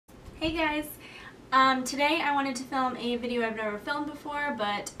Hey guys! Today I wanted to film a video I've never filmed before,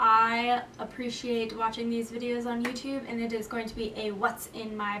 but I appreciate watching these videos on YouTube, and it is going to be a what's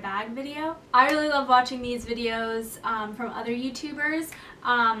in my bag video. I really love watching these videos from other YouTubers,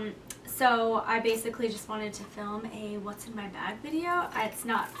 so I basically just wanted to film a what's in my bag video. It's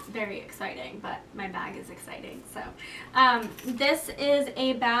not very exciting, but my bag is exciting. So this is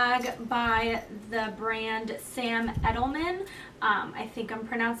a bag by the brand Sam Edelman. I think I'm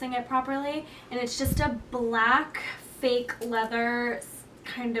pronouncing it properly, and it's just a black fake leather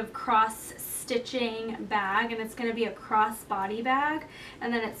kind of cross stitching bag, and it's going to be a crossbody bag,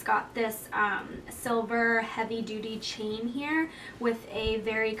 and then it's got this silver heavy duty chain here with a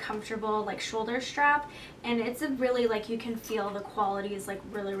very comfortable like shoulder strap, and it's a really, like, you can feel the quality is like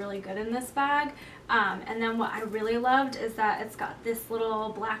really good in this bag. And then what I really loved is that it's got this little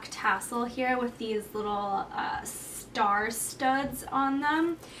black tassel here with these little star studs on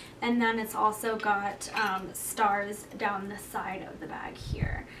them, and then it's also got stars down the side of the bag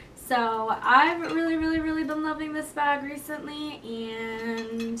here. So I've really been loving this bag recently,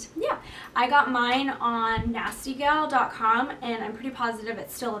 and yeah, I got mine on nastygal.com, and I'm pretty positive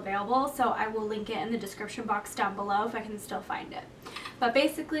it's still available, so I will link it in the description box down below if I can still find it. But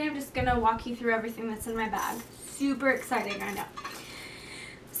basically I'm just gonna walk you through everything that's in my bag. Super exciting, I know.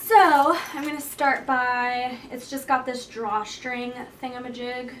 So I'm going to start by, it's just got this drawstring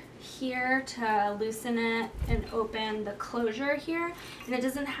thingamajig here to loosen it and open the closure here. And it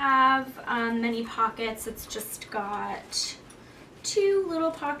doesn't have many pockets, it's just got two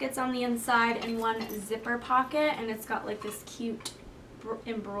little pockets on the inside and one zipper pocket, and it's got like this cute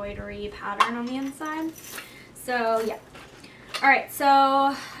embroidery pattern on the inside. So yeah. Alright,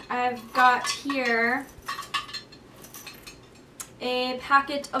 so I've got here a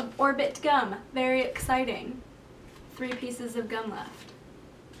packet of Orbit gum. Very exciting. 3 pieces of gum left.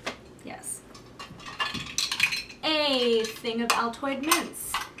 Yes. A thing of Altoid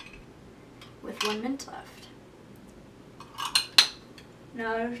mints with 1 mint left.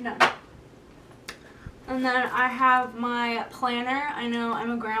 No, there's none. And then I have my planner. I know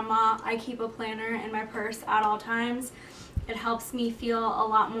I'm a grandma. I keep a planner in my purse at all times. It helps me feel a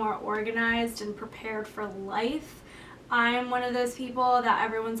lot more organized and prepared for life. I'm one of those people that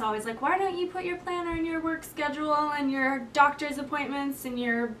everyone's always like, why don't you put your planner in your work schedule and your doctor's appointments and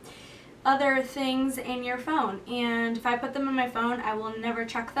your other things in your phone? And if I put them in my phone, I will never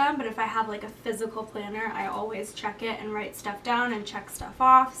check them, but if I have like a physical planner, I always check it and write stuff down and check stuff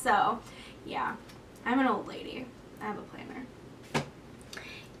off. So yeah, I'm an old lady. I have a planner.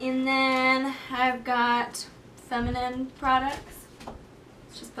 And then I've got feminine products.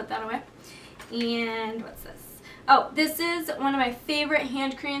 Let's just put that away. And what's this? Oh, this is one of my favorite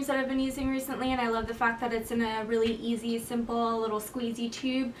hand creams that I've been using recently, and I love the fact that it's in a really easy, simple little squeezy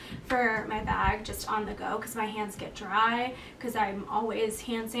tube for my bag, just on the go, because my hands get dry, because I'm always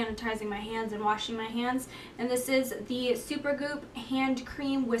hand sanitizing my hands and washing my hands. And this is the Supergoop Hand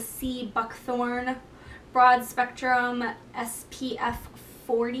Cream with C Buckthorn Broad Spectrum SPF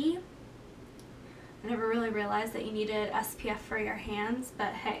 40. I never really realized that you needed SPF for your hands,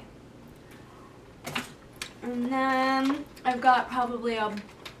 but hey. And then I've got probably a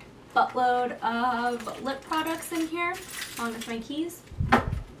buttload of lip products in here, along with my keys.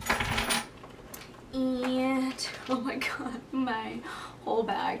 And oh my god, my whole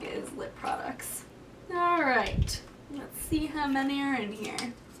bag is lip products. Alright, let's see how many are in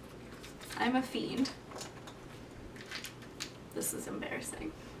here. I'm a fiend. This is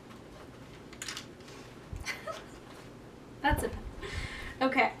embarrassing. That's it.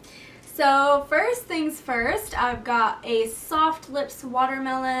 Okay. So first things first, I've got a Soft Lips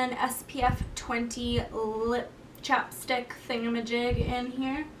Watermelon SPF 20 lip chapstick thingamajig in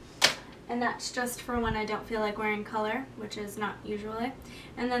here. And that's just for when I don't feel like wearing color, which is not usually.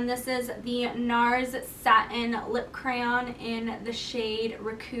 And then this is the NARS Satin Lip Crayon in the shade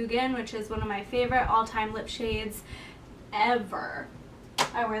Rakugan, which is one of my favorite all-time lip shades ever.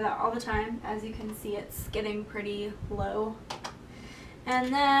 I wear that all the time. As you can see, it's getting pretty low.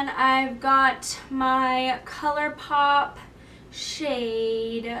 And then I've got my ColourPop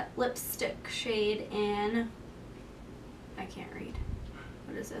shade, lipstick shade in, I can't read.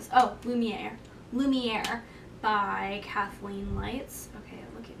 What is this? Oh, Lumiere. Lumiere by Kathleen Lights. Okay,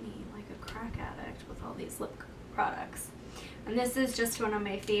 look at me like a crack addict with all these lip products. And this is just one of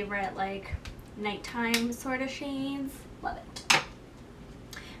my favorite, like, nighttime sort of shades. Love it.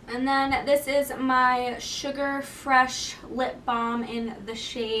 And then this is my Sugar Fresh Lip Balm in the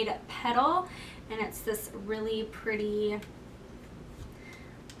shade Petal, and it's this really pretty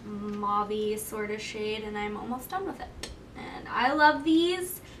mauve-y sort of shade, and I'm almost done with it. And I love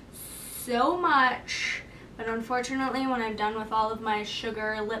these so much. But unfortunately, when I'm done with all of my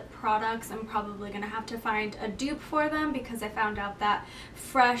sugar lip products, I'm probably going to have to find a dupe for them because I found out that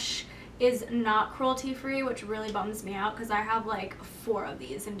Fresh is not cruelty-free, which really bums me out because I have like 4 of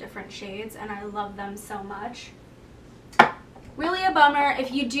these in different shades and I love them so much. Really a bummer.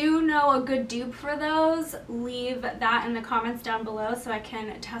 If you do know a good dupe for those, leave that in the comments down below so I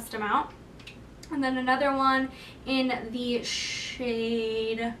can test them out. And then another one in the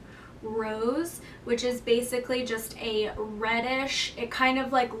shade Rose, which is basically just a reddish, it kind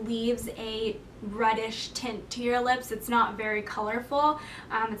of like leaves a reddish tint to your lips. It's not very colorful,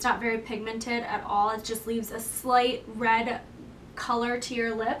 it's not very pigmented at all, it just leaves a slight red color to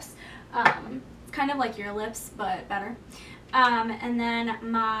your lips. It's kind of like your lips but better. And then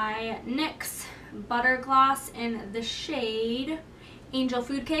my NYX Butter Gloss in the shade Angel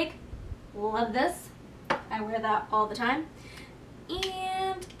Food Cake. Love this. I wear that all the time.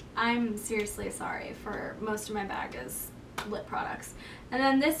 And I'm seriously sorry for most of my bag is lip products. And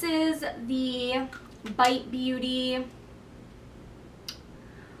then this is the Bite Beauty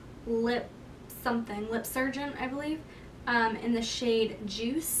Lip Surgeon, I believe, in the shade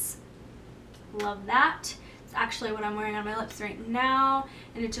Juice. Love that. It's actually what I'm wearing on my lips right now,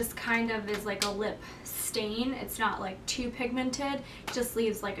 and it just kind of is like a lip stain. It's not like too pigmented, it just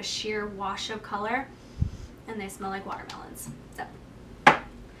leaves like a sheer wash of color, and they smell like watermelons. So,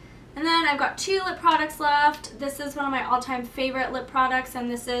 and then I've got 2 lip products left. This is one of my all-time favorite lip products, and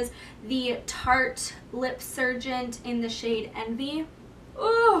this is the Tarte Lip Surgeon in the shade Envy.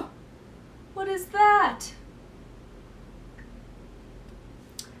 Oh, what is that?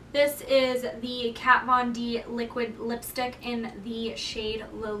 This is the Kat Von D liquid lipstick in the shade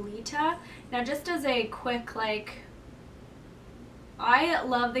Lolita. Now just as a quick, like, I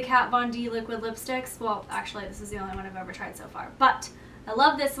love the Kat Von D liquid lipsticks. Well, actually this is the only one I've ever tried so far, but I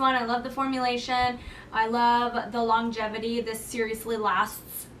love this one. I love the formulation. I love the longevity. This seriously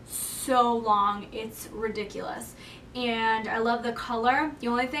lasts so long. It's ridiculous. And I love the color. The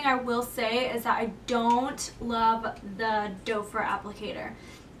only thing I will say is that I don't love the doe foot applicator.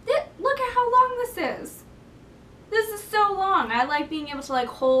 Look at how long this is. This is so long. I like being able to like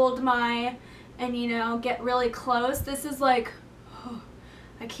hold my, and you know, get really close. This is like, oh,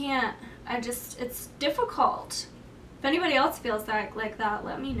 I can't, it's difficult. If anybody else feels like that,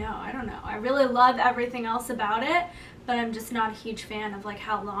 let me know. I don't know. I really love everything else about it, but I'm just not a huge fan of like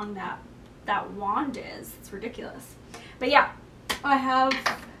how long that wand is. It's ridiculous. But yeah, I have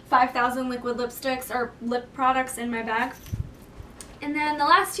 5,000 liquid lipsticks or lip products in my bag. And then the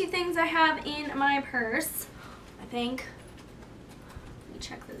last 2 things I have in my purse, I think, let me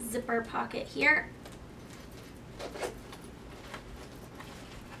check the zipper pocket here.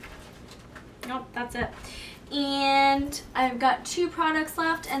 Nope, that's it. And I've got 2 products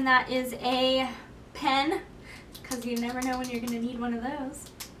left, and that is a pen, because you never know when you're going to need one of those.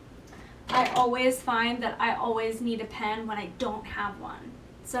 I always find that I always need a pen when I don't have one.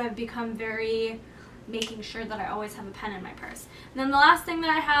 So I've become very making sure that I always have a pen in my purse. And then the last thing that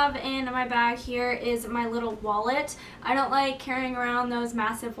I have in my bag here is my little wallet. I don't like carrying around those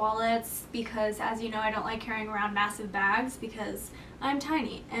massive wallets because, as you know, I don't like carrying around massive bags because I'm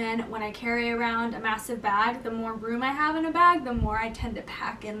tiny. And when I carry around a massive bag, the more room I have in a bag, the more I tend to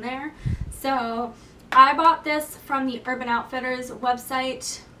pack in there. So I bought this from the Urban Outfitters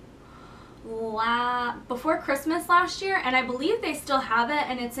website before Christmas last year, and I believe they still have it,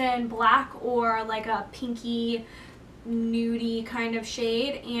 and it's in black or like a pinky nudie kind of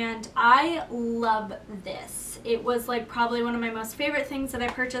shade, and I love this. It was like probably one of my most favorite things that I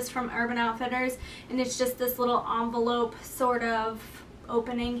purchased from Urban Outfitters, and it's just this little envelope sort of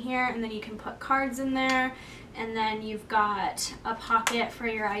opening here, and then you can put cards in there, and then you've got a pocket for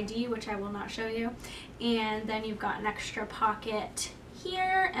your ID, which I will not show you, and then you've got an extra pocket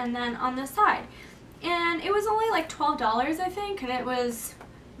here and then on the side. And it was only like $12, I think, and it was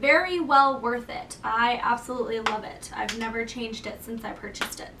very well worth it. I absolutely love it. I've never changed it since I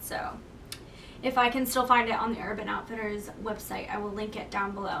purchased it, so if I can still find it on the Urban Outfitters website, I will link it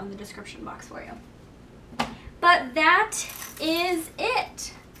down below in the description box for you. But that is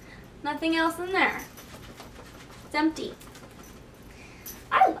it. Nothing else in there. It's empty.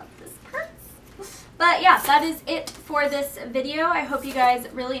 I love this purse. But yeah, that is it for this video. I hope you guys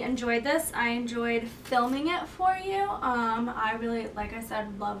really enjoyed this. I enjoyed filming it for you. I really, like I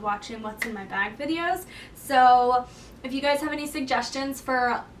said, love watching what's in my bag videos. So If you guys have any suggestions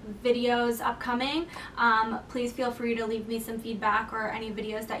for videos upcoming, please feel free to leave me some feedback or any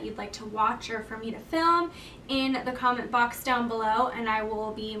videos that you'd like to watch or for me to film in the comment box down below, and I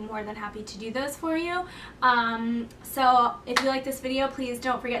will be more than happy to do those for you. So if you like this video, please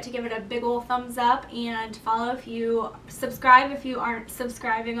don't forget to give it a big ol' thumbs up and subscribe if you aren't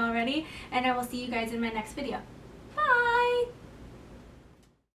subscribing already, and I will see you guys in my next video.